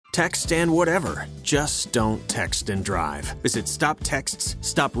Text and whatever. Just don't text and drive. Visit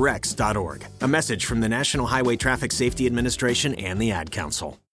StopTextsStopWrecks.org. A message from the National Highway Traffic Safety Administration and the Ad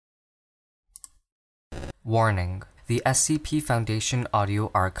Council. Warning. The SCP Foundation audio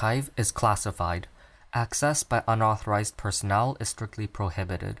archive is classified. Access by unauthorized personnel is strictly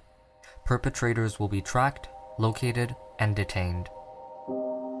prohibited. Perpetrators will be tracked, located, and detained.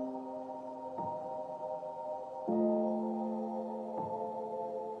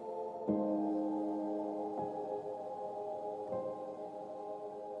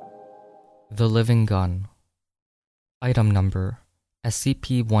 The Living Gun. Item Number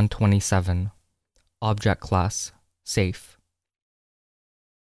SCP-127. Object Class Safe.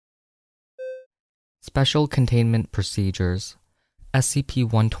 Special Containment Procedures.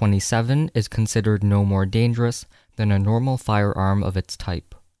 SCP-127 is considered no more dangerous than a normal firearm of its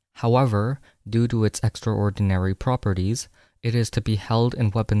type. However, due to its extraordinary properties, it is to be held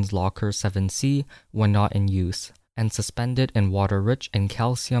in Weapons Locker 7C when not in use, and suspended in water rich in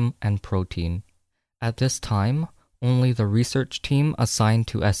calcium and protein. At this time, only the research team assigned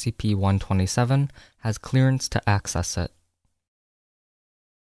to SCP-127 has clearance to access it.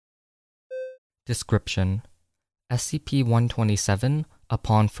 Description: SCP-127,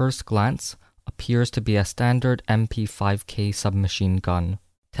 upon first glance, appears to be a standard MP5K submachine gun.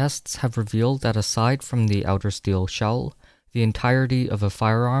 Tests have revealed that aside from the outer steel shell, the entirety of a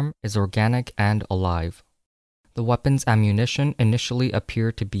firearm is organic and alive. The weapon's ammunition initially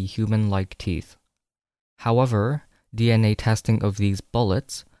appeared to be human-like teeth. However, DNA testing of these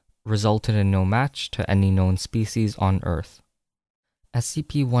bullets resulted in no match to any known species on Earth.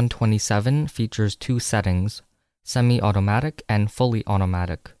 SCP-127 features two settings, semi-automatic and fully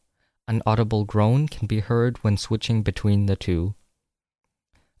automatic. An audible groan can be heard when switching between the two.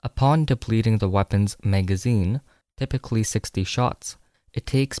 Upon depleting the weapon's magazine, typically 60 shots, it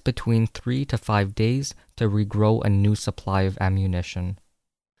takes between 3 to 5 days to regrow a new supply of ammunition.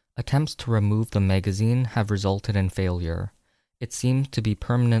 Attempts to remove the magazine have resulted in failure. It seems to be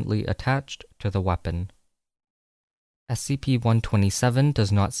permanently attached to the weapon. SCP-127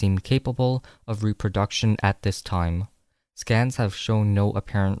 does not seem capable of reproduction at this time. Scans have shown no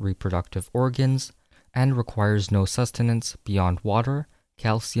apparent reproductive organs, and requires no sustenance beyond water,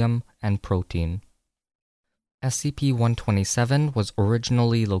 calcium, and protein. SCP-127 was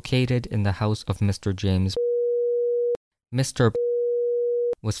originally located in the house of Mr. James. Mr.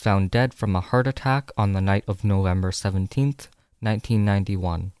 was found dead from a heart attack on the night of November 17,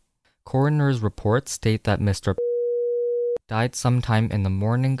 1991. Coroner's reports state that Mr. died sometime in the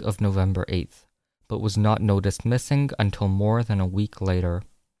morning of November 8th, but was not noticed missing until more than a week later.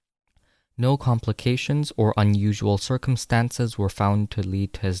 No complications or unusual circumstances were found to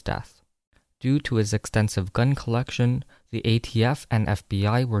lead to his death. Due to his extensive gun collection, the ATF and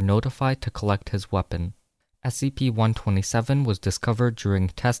FBI were notified to collect his weapon. SCP-127 was discovered during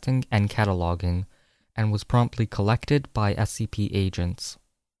testing and cataloging, and was promptly collected by SCP agents.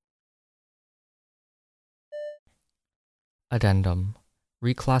 Addendum: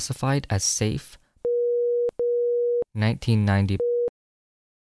 reclassified as safe. 1990.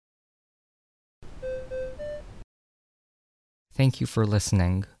 Thank you for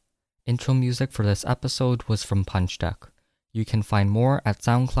listening. Intro music for this episode was from Punch Deck. You can find more at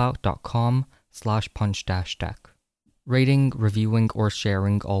soundcloud.com/punch-deck. Rating, reviewing, or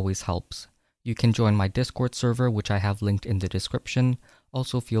sharing always helps. You can join my Discord server, which I have linked in the description.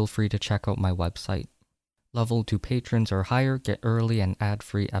 Also feel free to check out my website. Level 2 patrons or higher get early and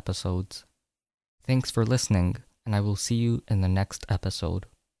ad-free episodes. Thanks for listening, and I will see you in the next episode.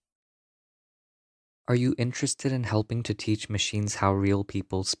 Are you interested in helping to teach machines how real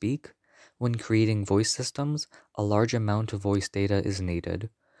people speak? When creating voice systems, a large amount of voice data is needed.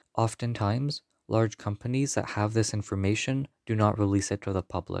 Oftentimes, large companies that have this information do not release it to the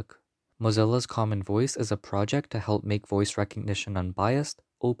public. Mozilla's Common Voice is a project to help make voice recognition unbiased,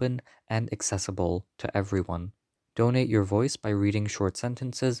 open, and accessible to everyone. Donate your voice by reading short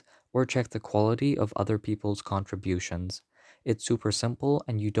sentences or check the quality of other people's contributions. It's super simple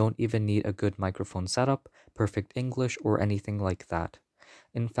and you don't even need a good microphone setup, perfect English, or anything like that.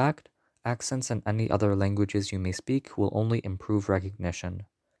 In fact, accents and any other languages you may speak will only improve recognition.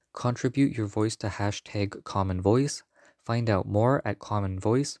 Contribute your voice to #CommonVoice. Find out more at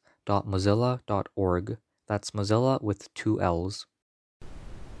commonvoice.mozilla.org. That's Mozilla with 2 L's.